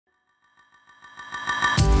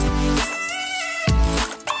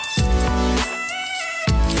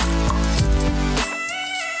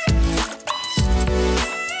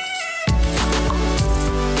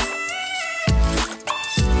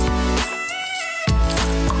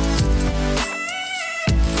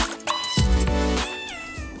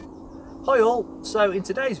Hi all, so in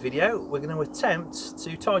today's video we're going to attempt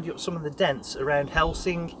to tidy up some of the dents around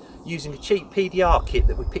Helsing using a cheap PDR kit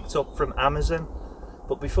that we picked up from Amazon.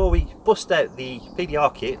 But before we bust out the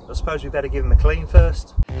PDR kit, I suppose we better give them a clean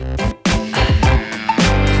first.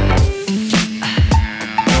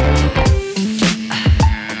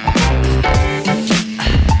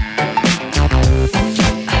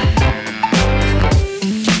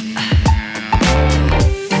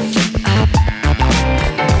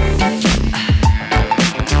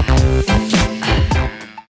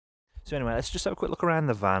 So anyway, let's just have a quick look around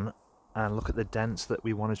the van and look at the dents that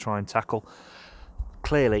we want to try and tackle.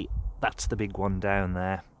 Clearly, that's the big one down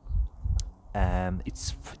there.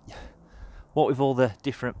 It's what with all the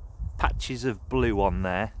different patches of blue on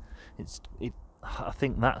there. I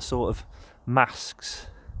think that sort of masks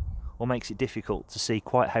or makes it difficult to see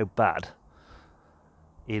quite how bad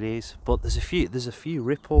it is. But there's a few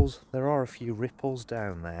ripples. There are a few ripples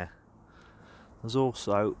down there. There's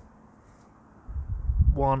also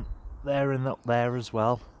one there and up there as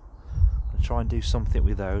well. I'll try and do something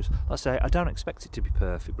with those. Like I say, I don't expect it to be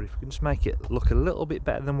perfect, but if we can just make it look a little bit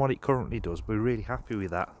better than what it currently does, we're really happy with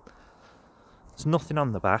that. There's nothing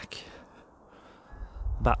on the back.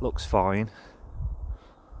 That looks fine.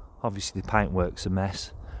 Obviously the paintwork's a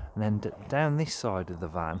mess. And then down this side of the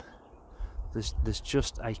van, there's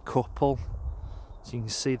just a couple. So you can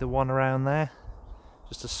see the one around there,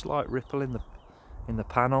 just a slight ripple in the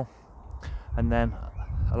panel, and then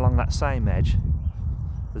along that same edge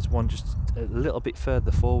there's one just a little bit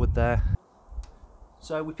further forward there.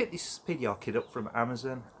 So we picked this PDR kit up from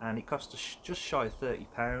Amazon and it cost us just shy of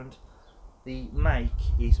 £30. The make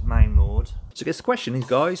is Mainlord. So I guess the question is,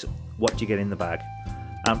 guys, what do you get in the bag?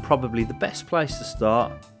 And probably the best place to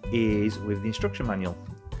start is with the instruction manual.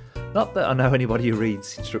 Not that I know anybody who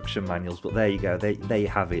reads instruction manuals, but there you go, there you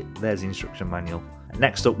have it, there's the instruction manual.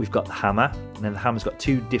 Next up we've got the hammer, and then the hammer's got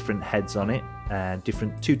two different heads on it, and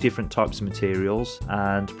two different types of materials,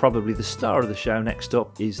 and probably the star of the show next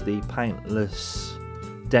up is the paintless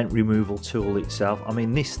dent removal tool itself. I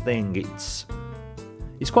mean, this thing, it's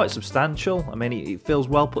quite substantial. I mean, it feels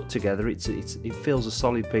well put together. It feels a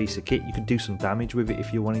solid piece of kit. You could do some damage with it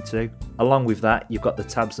if you wanted to. Along with that, you've got the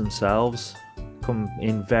tabs themselves, come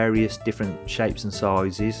in various different shapes and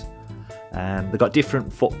sizes. They've got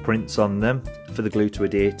different footprints on them for the glue to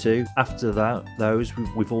adhere to. After that,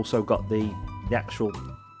 we've also got the actual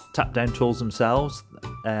tap down tools themselves.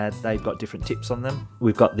 They've got different tips on them.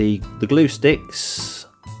 We've got the glue sticks.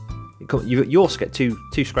 You also get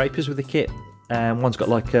two scrapers with the kit. One's got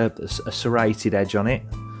like a serrated edge on it,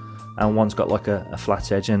 and one's got like a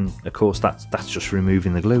flat edge, and of course that's just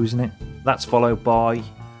removing the glue, isn't it? That's followed by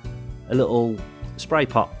a little spray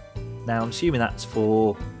pot. Now I'm assuming that's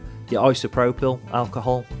for your isopropyl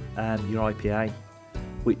alcohol, your IPA,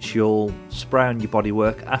 which you'll spray on your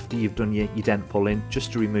bodywork after you've done your dent pulling,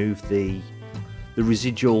 just to remove the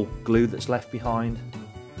residual glue that's left behind.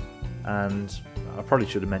 And I probably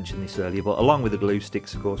should have mentioned this earlier, but along with the glue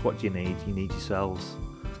sticks, of course, what do you need? You need yourselves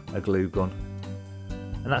a glue gun.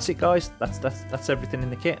 And that's it, guys. That's everything in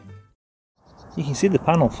the kit. You can see the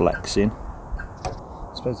panel flexing.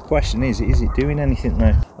 I suppose the question is it doing anything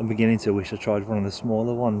now? I'm beginning to wish I tried one of the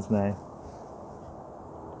smaller ones now.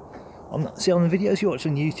 See, on the videos you watch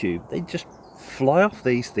on YouTube, they just fly off,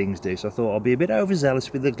 these things do, so I thought I'll be a bit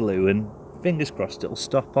overzealous with the glue and fingers crossed it'll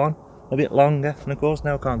stop on a bit longer, and of course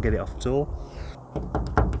now I can't get it off at all.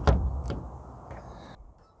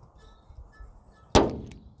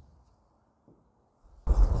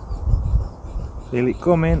 Feel it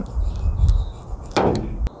coming.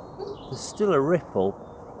 There's still a ripple,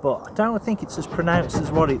 but I don't think it's as pronounced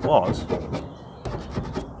as what it was.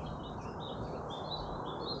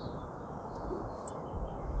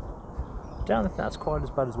 I don't think that's quite as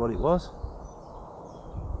bad as what it was.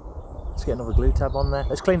 Let's get another glue tab on there.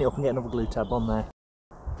 Let's clean it up and get another glue tab on there.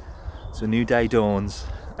 So a new day dawns.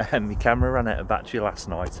 My camera ran out of battery last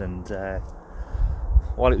night, and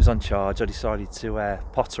while it was on charge I decided to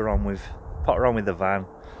potter on with the van,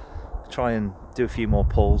 try and do a few more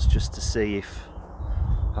pulls just to see if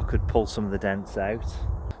I could pull some of the dents out.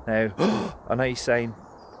 Now I know you're saying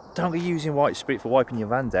don't be using white spirit for wiping your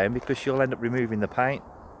van down because you'll end up removing the paint.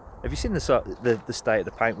 Have you seen the state of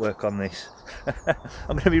the paintwork on this?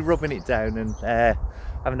 I'm going to be rubbing it down and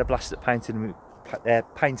having a blast at painting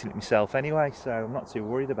it myself anyway, so I'm not too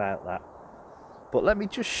worried about that. But let me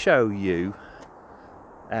just show you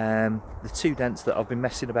the two dents that I've been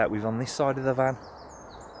messing about with on this side of the van.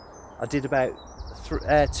 I did about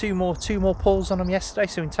two more pulls on them yesterday,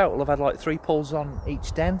 so in total I've had like 3 pulls on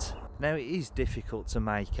each dent. Now it is difficult to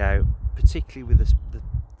make out, particularly with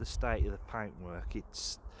the state of the paintwork.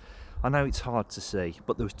 I know it's hard to see,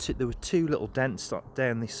 but there were two little dents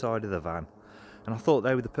down this side of the van, and I thought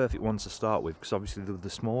they were the perfect ones to start with because obviously they were the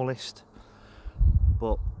smallest.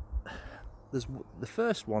 But there's the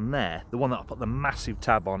first one there, the one that I put the massive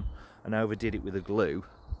tab on and overdid it with the glue.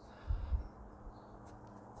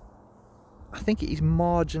 I think it is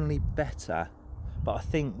marginally better, but I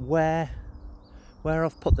think where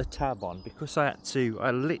I've put the tab on, because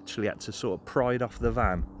I literally had to sort of pry it off the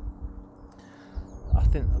van. I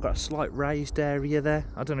think I've got a slight raised area there.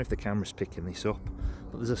 I don't know if the camera's picking this up,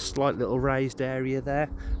 but there's a slight little raised area there,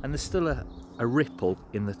 and there's still a ripple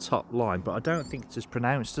in the top line, but I don't think it's as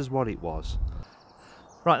pronounced as what it was.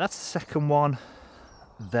 Right, that's the second one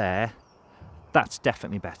there. That's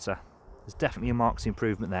definitely better. There's definitely a marked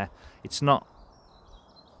improvement there. It's not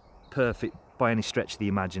perfect by any stretch of the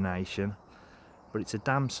imagination, but it's a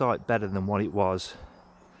damn sight better than what it was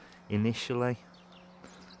initially.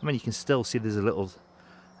 I mean, you can still see there's a little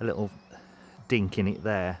dink in it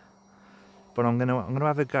there, but I'm gonna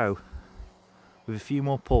have a go with a few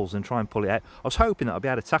more pulls and try and pull it out. I was hoping that I'd be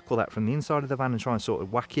able to tackle that from the inside of the van and try and sort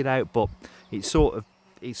of whack it out, but it sort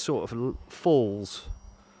of falls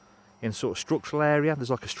in a sort of structural area. There's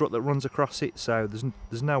like a strut that runs across it, so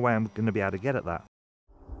there's no way I'm going to be able to get at that.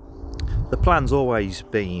 The plan's always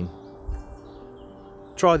been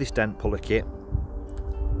try this dent puller kit.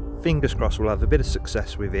 Fingers crossed we'll have a bit of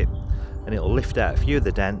success with it and it'll lift out a few of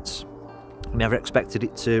the dents. Never expected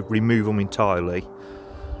it to remove them entirely,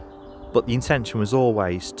 but the intention was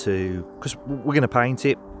always to, because we're going to paint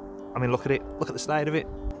it. I mean, look at it, look at the state of it.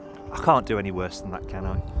 I can't do any worse than that, can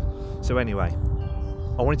I? So anyway,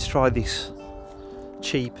 I wanted to try this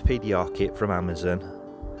cheap PDR kit from Amazon,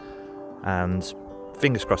 and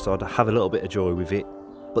fingers crossed I'd have a little bit of joy with it,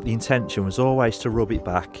 but the intention was always to rub it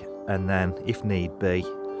back and then, if need be,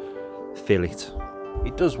 fill it.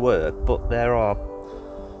 It does work, but there are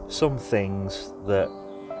some things that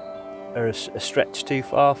are a stretch too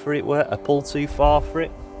far for it, a pull too far for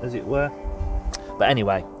it, as it were. But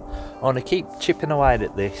anyway, I want to keep chipping away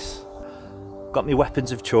at this. Got my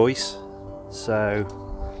weapons of choice, so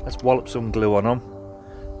let's wallop some glue on them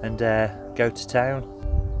and go to town.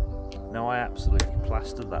 Now, I absolutely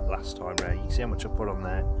plastered that last time round. You can see how much I put on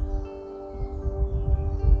there.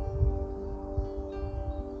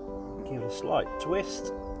 Give it a slight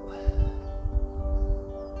twist,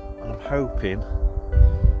 and I'm hoping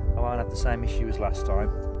I won't have the same issue as last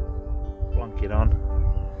time. Plonk it on,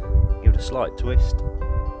 give it a slight twist,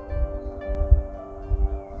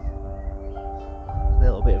 a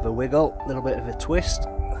little bit of a wiggle, a little bit of a twist.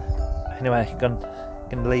 Anyway,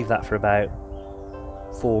 gonna leave that for about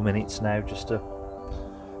 4 minutes now, just to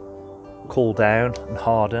cool down and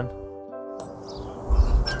harden.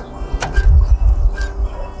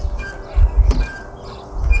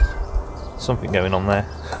 Something going on there.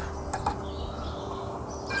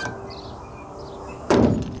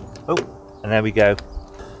 Oh, and there we go.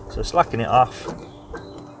 So slacken it off.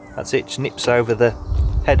 That's it, just nips over the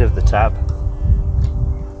head of the tab.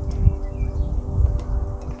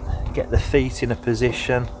 Get the feet in a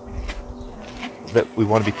position that we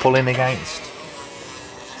want to be pulling against.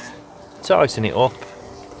 Tighten it up.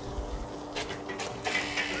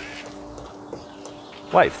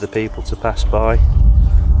 Wait for the people to pass by,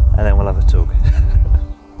 and then we'll have a tug.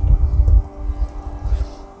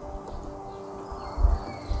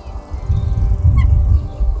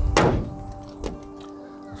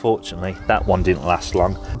 Unfortunately, that one didn't last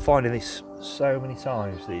long. I'm finding this so many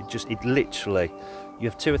times that it literally, you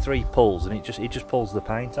have 2 or 3 pulls and it just pulls the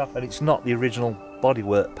paint off, and it's not the original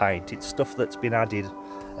bodywork paint, it's stuff that's been added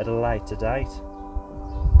at a later date.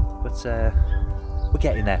 But we're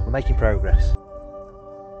getting there, we're making progress.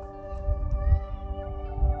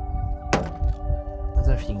 I don't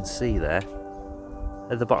know if you can see there,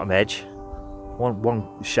 at the bottom edge,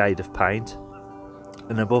 one shade of paint,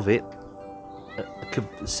 and above it,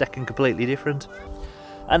 a second completely different.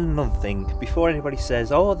 And another thing, before anybody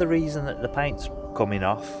says, oh, the reason that the paint's coming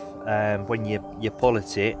off when you pull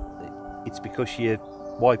at it, it's because you're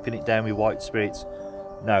wiping it down with white spirits.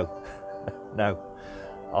 No, no.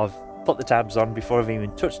 I've put the tabs on before I've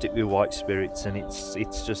even touched it with white spirits, and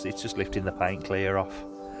it's just lifting the paint clear off.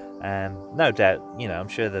 No doubt, you know, I'm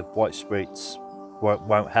sure the white spirits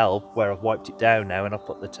won't help where I've wiped it down now and I've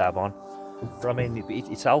put the tab on. But I mean,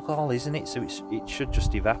 it's alcohol, isn't it? So it should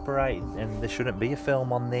just evaporate, and there shouldn't be a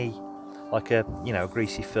film on the, like a, you know,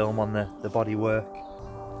 greasy film on the bodywork.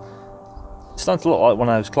 It's starting to look like one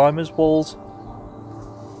of those climbers' walls.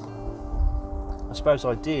 I suppose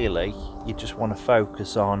ideally you just want to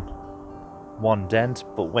focus on one dent,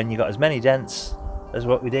 but when you've got as many dents as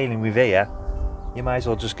what we're dealing with here, you may as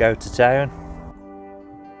well just go to town.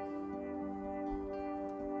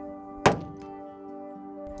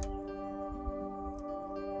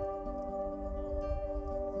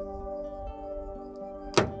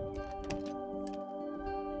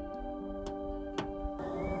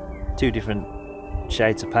 2 different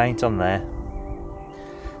shades of paint on there.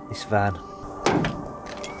 This van.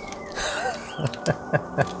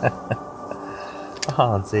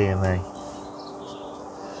 Oh dear me.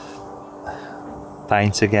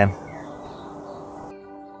 Paint again.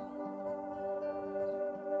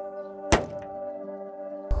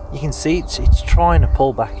 You can see it's trying to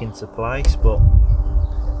pull back into place, but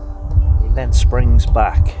it then springs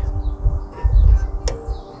back.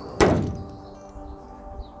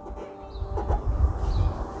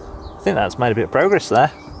 I think that's made a bit of progress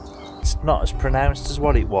there. It's not as pronounced as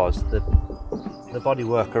what it was. The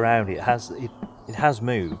bodywork around it has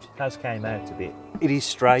moved. It has came out a bit. It is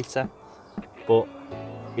straighter, but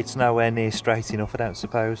it's nowhere near straight enough, I don't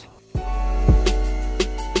suppose.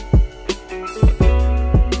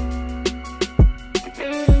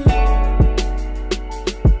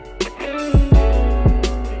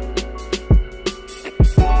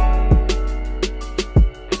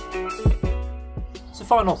 So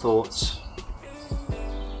final thoughts.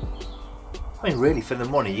 I mean, really, for the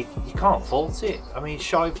money, you can't fault it. I mean, just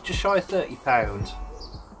shy of £30.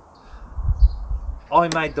 I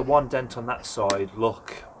made the one dent on that side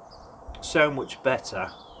look so much better.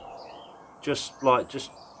 Just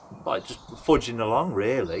fudging along,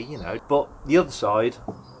 really, you know. But the other side,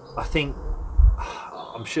 I think,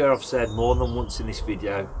 I'm sure I've said more than once in this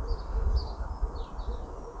video,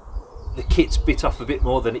 the kit's bit off a bit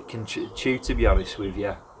more than it can chew, to be honest with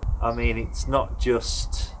you. I mean, it's not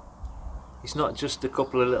just a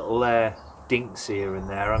couple of little dinks here and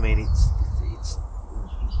there. I mean, it's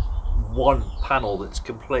one panel that's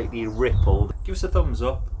completely rippled. Give us a thumbs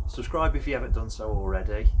up, subscribe if you haven't done so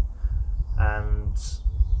already, and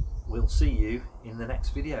we'll see you in the next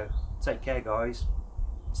video. Take care, guys.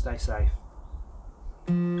 Stay safe.